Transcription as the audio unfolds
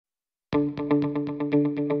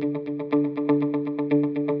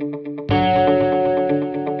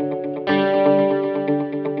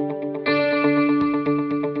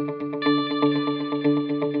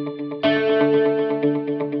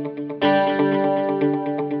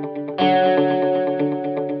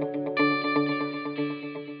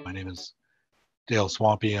Dale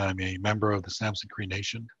Swampy. I'm a member of the Samson Cree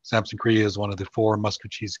Nation. Samson Cree is one of the 4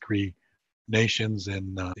 Musqueam Cree nations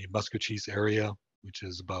in the Musqueam area, which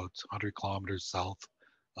is about 100 kilometers south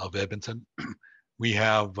of Edmonton. We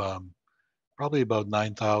have probably about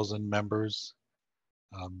 9,000 members.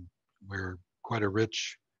 We're quite a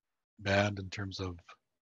rich band in terms of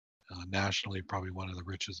nationally, probably one of the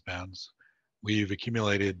richest bands. We've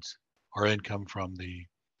accumulated our income from the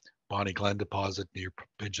Bonnie Glen deposit near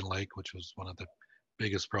Pigeon Lake, which was one of the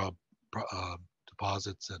biggest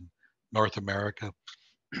deposits in North America.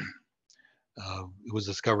 It was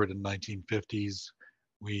discovered in the 1950s.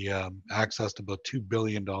 We accessed about $2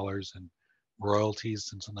 billion in royalties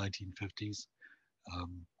since the 1950s.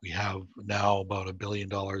 We have now about $1 billion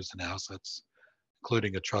in assets,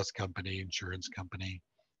 including a trust company, insurance company,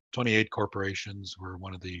 28 corporations. We're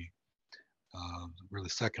one of the we're the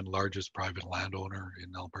second largest private landowner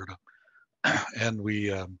in Alberta, and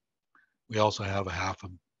we also have a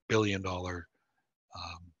 $500 million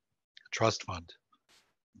trust fund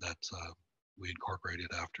that we incorporated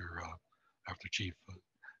after Chief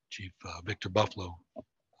Victor Buffalo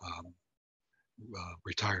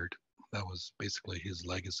retired. That was basically his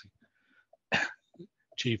legacy.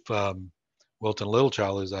 Chief Wilton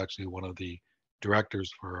Littlechild is actually one of the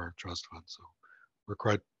directors for our trust fund, so we're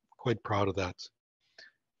quite proud of that.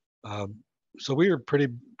 So we are pretty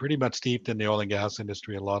much steeped in the oil and gas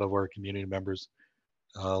industry. A lot of our community members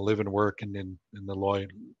live and work in the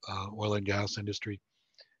oil and gas industry,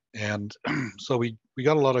 and so we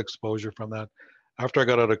got a lot of exposure from that. After I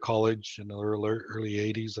got out of college in the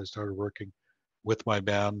early 80s, I started working with my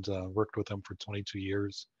band, worked with them for 22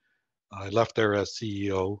 years. I left there as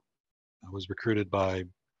CEO. I was recruited by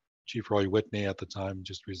Chief Roy Whitney at the time,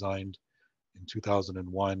 just resigned in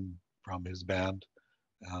 2001 from his band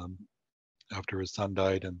after his son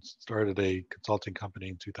died, and started a consulting company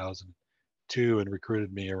in 2002 and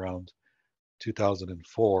recruited me around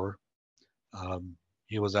 2004.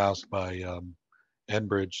 He was asked by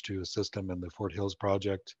Enbridge to assist him in the Fort Hills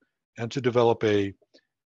project and to develop a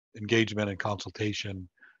engagement and consultation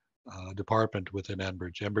department within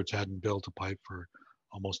Enbridge. Enbridge hadn't built a pipe for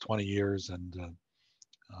almost 20 years and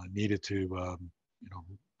needed to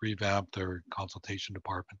revamp their consultation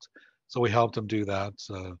department. So we helped them do that.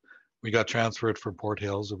 We got transferred from Fort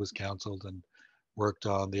Hills. It was canceled, and worked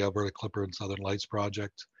on the Alberta Clipper and Southern Lights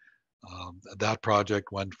project. That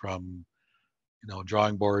project went from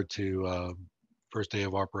drawing board to first day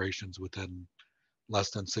of operations within less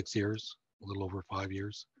than 6 years, a little over 5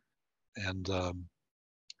 years. And the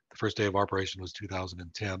first day of operation was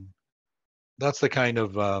 2010. That's the kind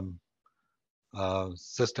of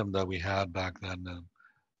system that we had back then.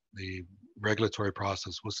 The regulatory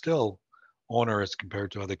process was still onerous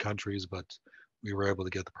compared to other countries, but we were able to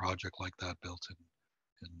get the project like that built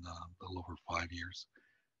in a little over 5 years.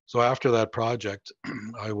 So after that project,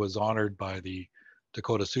 I was honored by the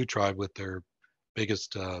Dakota Sioux tribe with their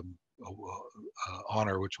biggest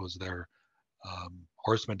honor, which was their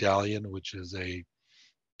horse medallion, which is a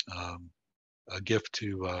gift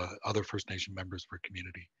to other First Nation members for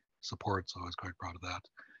community support. So I was quite proud of that.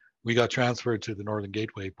 We got transferred to the Northern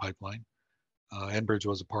Gateway pipeline. Enbridge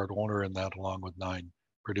was a part owner in that, along with 9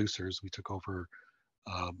 producers. We took over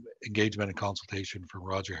engagement and consultation from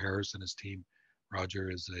Roger Harris and his team.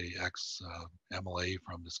 Roger is a ex-MLA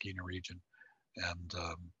from the Skeena region, and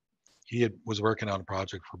he was working on a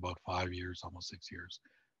project for about 5 years, almost 6 years.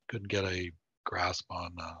 Couldn't get a grasp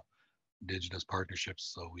on Indigenous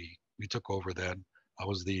partnerships, so we took over then. I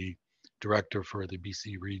was the director for the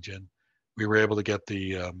BC region. We were able to get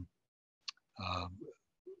the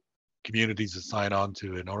communities to sign on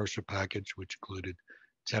to an ownership package, which included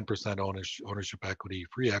 10% ownership equity,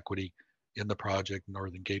 free equity in the project,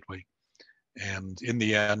 Northern Gateway. And in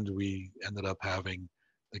the end, we ended up having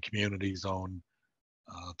the communities own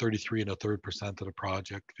 33 1/3% of the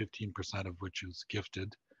project, 15% of which is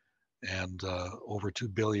gifted, and over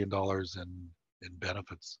 $2 billion in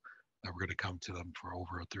benefits that were going to come to them for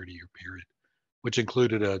over a 30-year period, which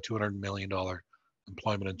included a $200 million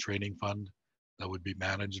employment and training fund that would be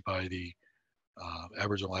managed by the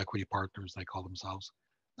Aboriginal Equity Partners, they call themselves.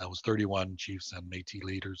 That was 31 chiefs and Métis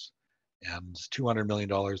leaders, and $200 million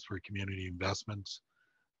for community investments,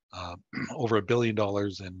 over $1 billion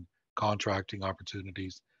in contracting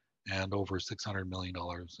opportunities, and over $600 million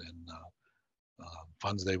in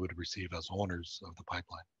funds they would receive as owners of the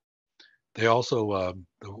pipeline. They also,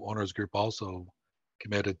 the owners group also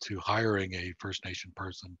committed to hiring a First Nation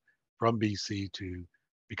person from BC to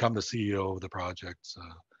become the CEO of the project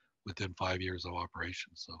within 5 years of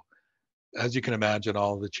operation. So as you can imagine,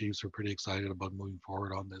 all of the chiefs were pretty excited about moving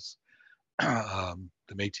forward on this.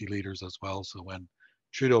 the Métis leaders as well. So when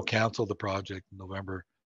Trudeau canceled the project in November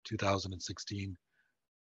 2016,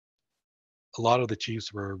 a lot of the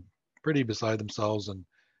chiefs were pretty beside themselves and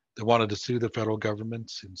they wanted to sue the federal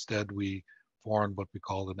government. Instead, we formed what we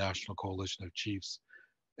call the National Coalition of Chiefs.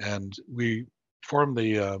 And we formed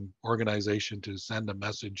the organization to send a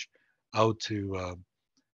message out to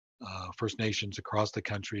First Nations across the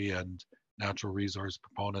country and natural resource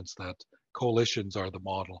proponents that coalitions are the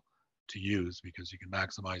model to use because you can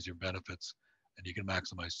maximize your benefits and you can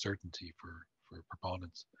maximize certainty for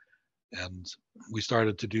proponents. And we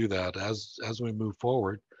started to do that. As we move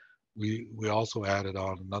forward, we also added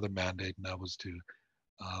on another mandate, and that was to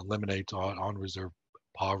eliminate on-reserve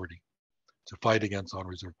poverty, to fight against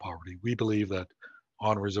on-reserve poverty. We believe that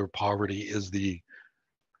on-reserve poverty is the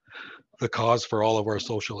cause for all of our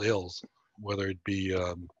social ills, whether it be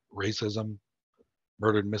racism,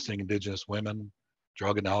 murdered missing Indigenous women,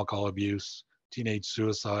 drug and alcohol abuse, teenage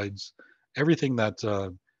suicides, everything that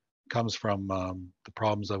comes from the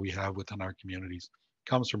problems that we have within our communities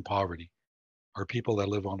comes from poverty. Our people that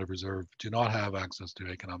live on the reserve do not have access to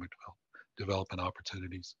economic development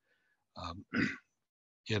opportunities.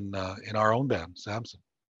 In our own band, Samson,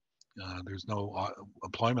 there's no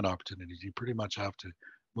employment opportunities. You pretty much have to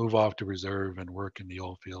move off to reserve and work in the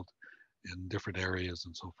oil field in different areas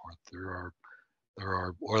and so forth. There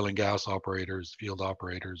are oil and gas operators, field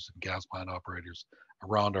operators, and gas plant operators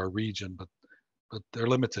around our region, but they're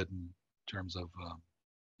limited in terms of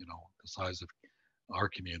the size of our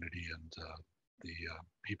community and the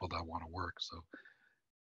people that want to work. So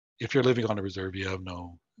if you're living on a reserve, you have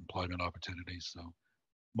no employment opportunities. So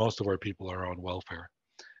most of our people are on welfare.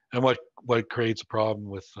 And what creates a problem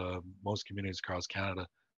with most communities across Canada,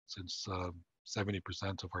 since 70%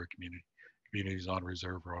 of our communities on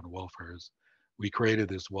reserve are on welfare, is we created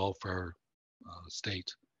this welfare state,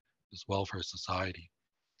 this welfare society.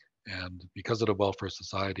 And because of the welfare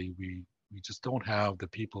society, we just don't have the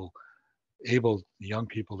young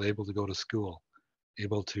people able to go to school,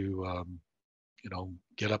 able to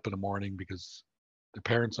get up in the morning because their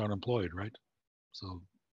parents aren't employed, right? So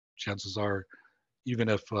chances are, even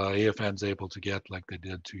if AFN's able to get, like they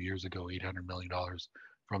did 2 years ago, $800 million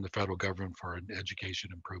from the federal government for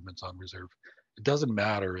education improvements on reserve, it doesn't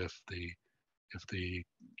matter if the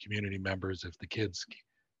community members, if the kids,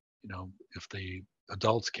 if the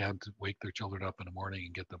adults can't wake their children up in the morning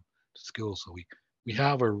and get them to school. So we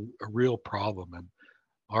have a real problem. And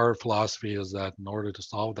our philosophy is that in order to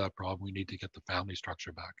solve that problem, we need to get the family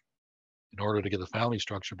structure back. In order to get the family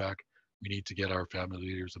structure back, we need to get our family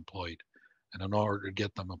leaders employed. And in order to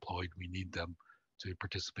get them employed, we need them to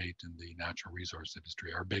participate in the natural resource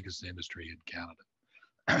industry, our biggest industry in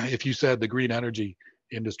Canada. If you said the green energy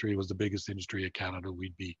industry was the biggest industry in Canada,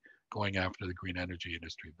 we'd be going after the green energy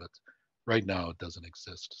industry. But right now, it doesn't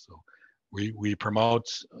exist. So we promote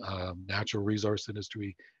natural resource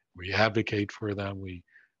industry. We advocate for them. We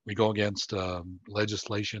go against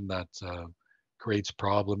legislation that creates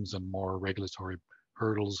problems and more regulatory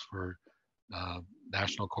hurdles for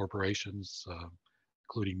national corporations,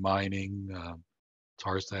 including mining,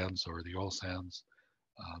 tar sands or the oil sands,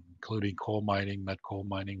 including coal mining, met coal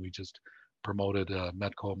mining. We just promoted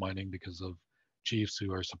met coal mining because of chiefs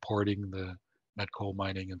who are supporting the met coal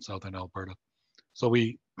mining in southern Alberta. So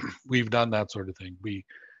we've done that sort of thing. We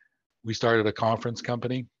started a conference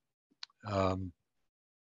company, and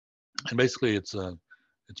basically it's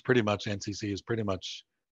pretty much, NCC is pretty much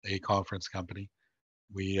a conference company.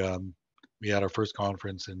 We had our first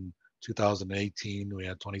conference in 2018. We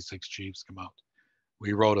had 26 chiefs come out.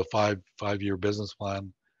 We wrote a five-year business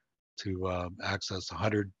plan to access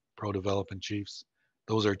 100 pro-development chiefs.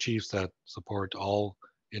 Those are chiefs that support all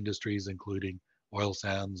industries, including oil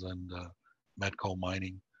sands and met coal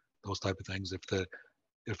mining, those type of things.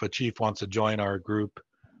 If a chief wants to join our group,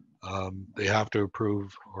 they have to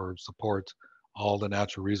approve or support all the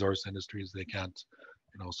natural resource industries. They can't,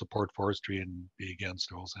 support forestry and be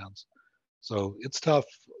against oil sands. So it's tough.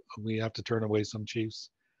 We have to turn away some chiefs,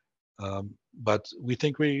 but we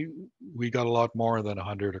think we got a lot more than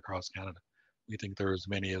 100 across Canada. We think there are as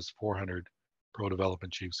many as 400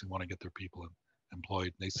 pro-development chiefs who want to get their people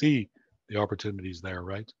employed. They see the opportunities there,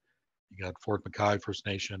 right? You got Fort Mackay First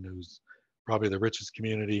Nation, who's probably the richest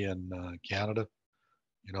community in Canada,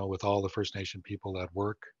 with all the First Nation people that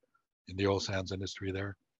work in the oil sands industry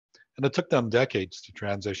there. And it took them decades to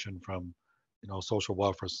transition from, social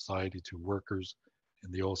welfare society to workers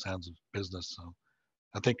in the oil sands business. So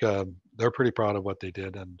I think they're pretty proud of what they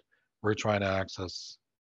did, and we're trying to access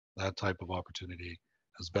that type of opportunity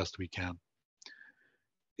as best we can.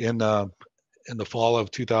 In in the fall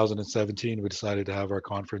of 2017, we decided to have our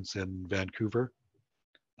conference in Vancouver.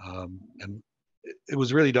 And it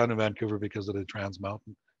was really done in Vancouver because of the Trans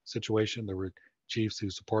Mountain situation. There were chiefs who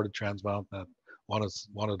supported Trans Mountain that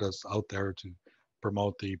wanted us out there to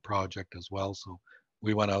promote the project as well. So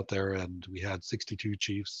we went out there and we had 62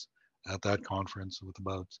 chiefs at that conference with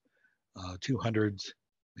about 200,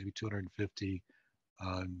 maybe 250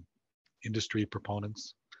 industry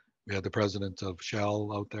proponents. We had the president of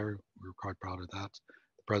Shell out there. We were quite proud of that.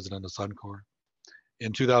 The president of Suncor.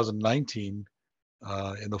 In 2019,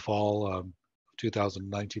 in the fall of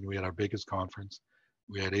 2019, we had our biggest conference.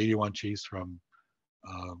 We had 81 chiefs from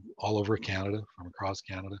all over Canada, from across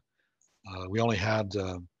Canada. We only had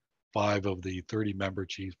 5 of the 30 member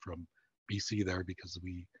chiefs from BC there because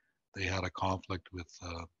they had a conflict with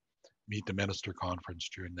Meet the Minister conference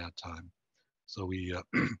during that time. So we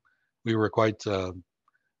we were quite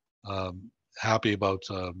happy about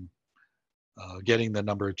getting the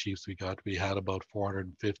number of chiefs we got. We had about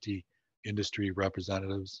 450 industry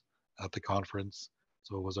representatives at the conference,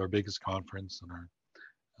 so it was our biggest conference, and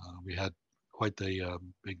we had quite the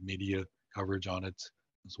big media coverage on it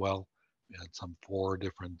as well. We had some 4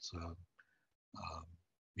 different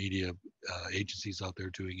media agencies out there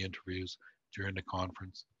doing interviews during the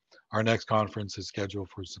conference. Our next conference is scheduled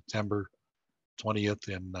for September 20th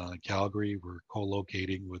in Calgary. We're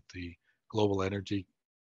co-locating with the Global Energy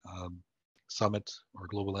Summit, or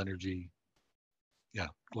Global Energy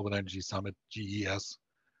Summit, GES.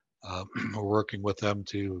 We're working with them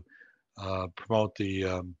to promote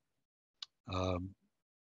the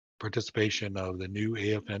participation of the new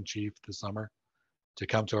AFN chief this summer to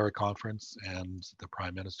come to our conference, and the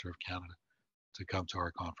Prime Minister of Canada to come to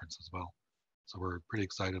our conference as well. So we're pretty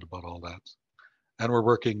excited about all that. And we're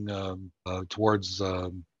working towards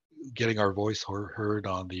getting our voice heard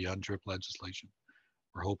on the UNDRIP legislation.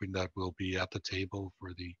 We're hoping that we'll be at the table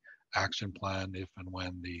for the action plan if and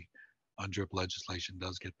when the UNDRIP legislation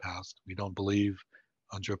does get passed. We don't believe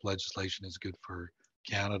UNDRIP legislation is good for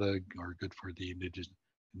Canada or good for the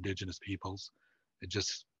Indigenous peoples. It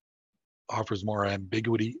just offers more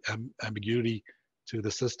ambiguity to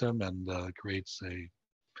the system, and creates a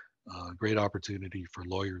great opportunity for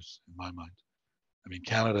lawyers, in my mind. I mean,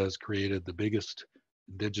 Canada has created the biggest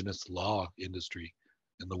Indigenous law industry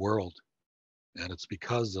in the world, and it's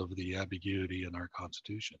because of the ambiguity in our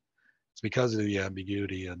Constitution. It's because of the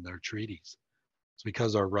ambiguity in our treaties. It's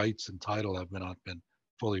because our rights and title have not been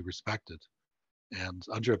fully respected, and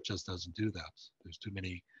UNDRIP just doesn't do that. There's too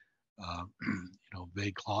many,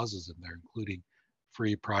 vague clauses in there, including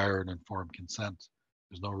free, prior, and informed consent.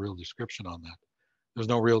 There's no real description on that. There's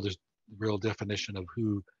no real definition of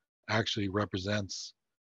who actually represents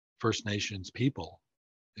First Nations people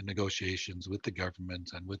in negotiations with the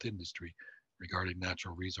government and with industry regarding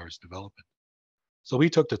natural resource development. So we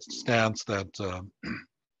took the stance that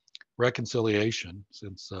reconciliation,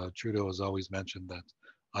 since Trudeau has always mentioned that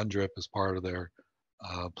UNDRIP is part of their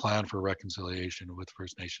plan for reconciliation with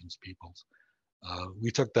First Nations peoples.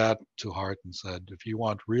 We took that to heart and said, if you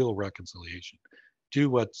want real reconciliation, do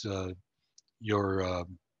what your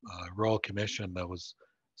Royal Commission that was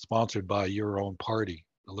sponsored by your own party,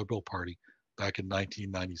 the Liberal Party, back in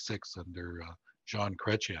 1996 under Jean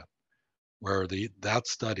Chrétien, where that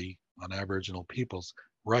study on Aboriginal peoples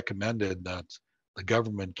recommended that the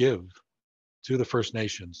government give to the First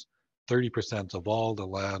Nations 30% of all the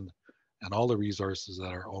land and all the resources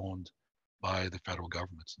that are owned by the federal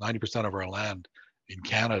governments. 90% of our land in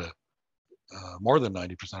Canada, more than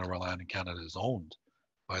 90% of our land in Canada is owned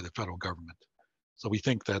by the federal government. So we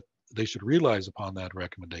think that they should realize upon that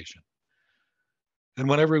recommendation. And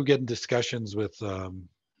whenever we get in discussions with, the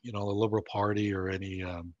Liberal Party or any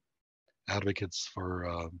advocates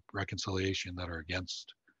for reconciliation that are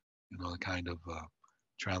against, the kind of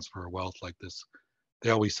transfer of wealth like this,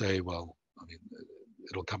 they always say, well, I mean,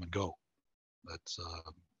 it'll come and go. That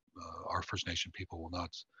our First Nation people will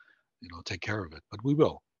not, take care of it, but we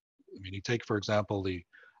will. I mean, you take, for example, the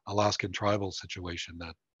Alaskan tribal situation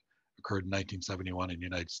that occurred in 1971 in the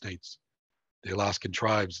United States. The Alaskan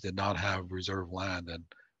tribes did not have reserve land and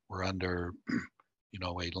were under,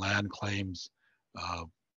 a land claims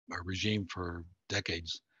regime for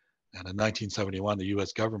decades. And in 1971, the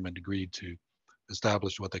U.S. government agreed to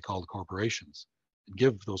establish what they called corporations and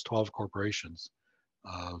give those 12 corporations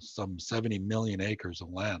some 70 million acres of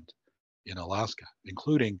land in Alaska,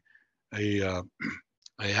 including a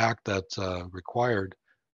act that required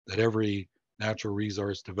that every natural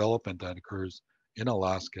resource development that occurs in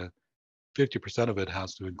Alaska, 50% of it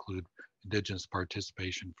has to include Indigenous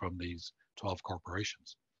participation from these 12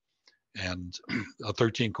 corporations. And a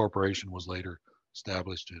 13th corporation was later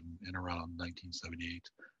established in around 1978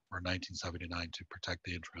 or 1979 to protect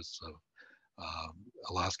the interests of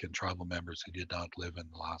Alaskan tribal members who did not live in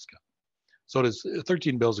Alaska. So there's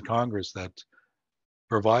 13 bills of Congress that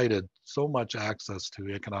provided so much access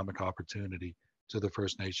to economic opportunity to the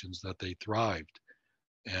First Nations that they thrived.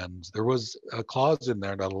 And there was a clause in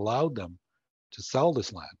there that allowed them to sell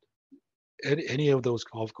this land. Any of those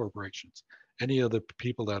Gulf corporations, any of the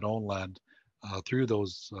people that own land through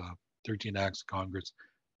those 13 acts of Congress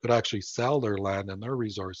could actually sell their land and their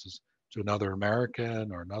resources to another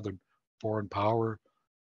American or another foreign power.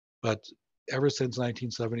 But ever since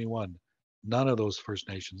 1971, none of those First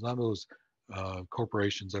Nations, none of those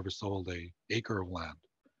corporations ever sold a acre of land,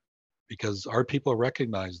 because our people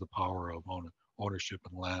recognize the power of ownership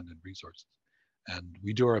in land and resources, and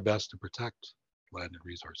we do our best to protect land and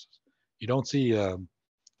resources. You don't see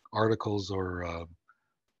articles or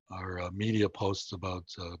media posts about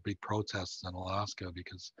big protests in Alaska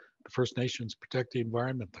because the First Nations protect the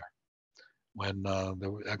environment there. When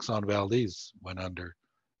the Exxon Valdez went under,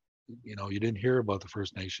 you didn't hear about the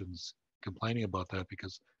First Nations complaining about that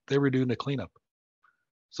because they were doing the cleanup.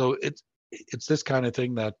 So it's this kind of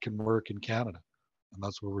thing that can work in Canada, and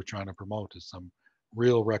that's what we're trying to promote, is some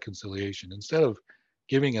real reconciliation. Instead of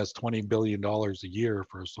giving us $20 billion a year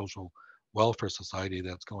for a social welfare society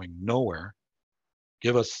that's going nowhere,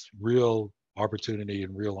 give us real opportunity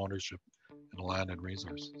and real ownership in land and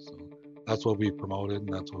resources. So that's what we promoted,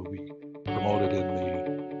 and that's what we promoted in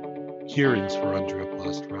the hearings for UNDRIP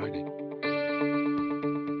last Friday.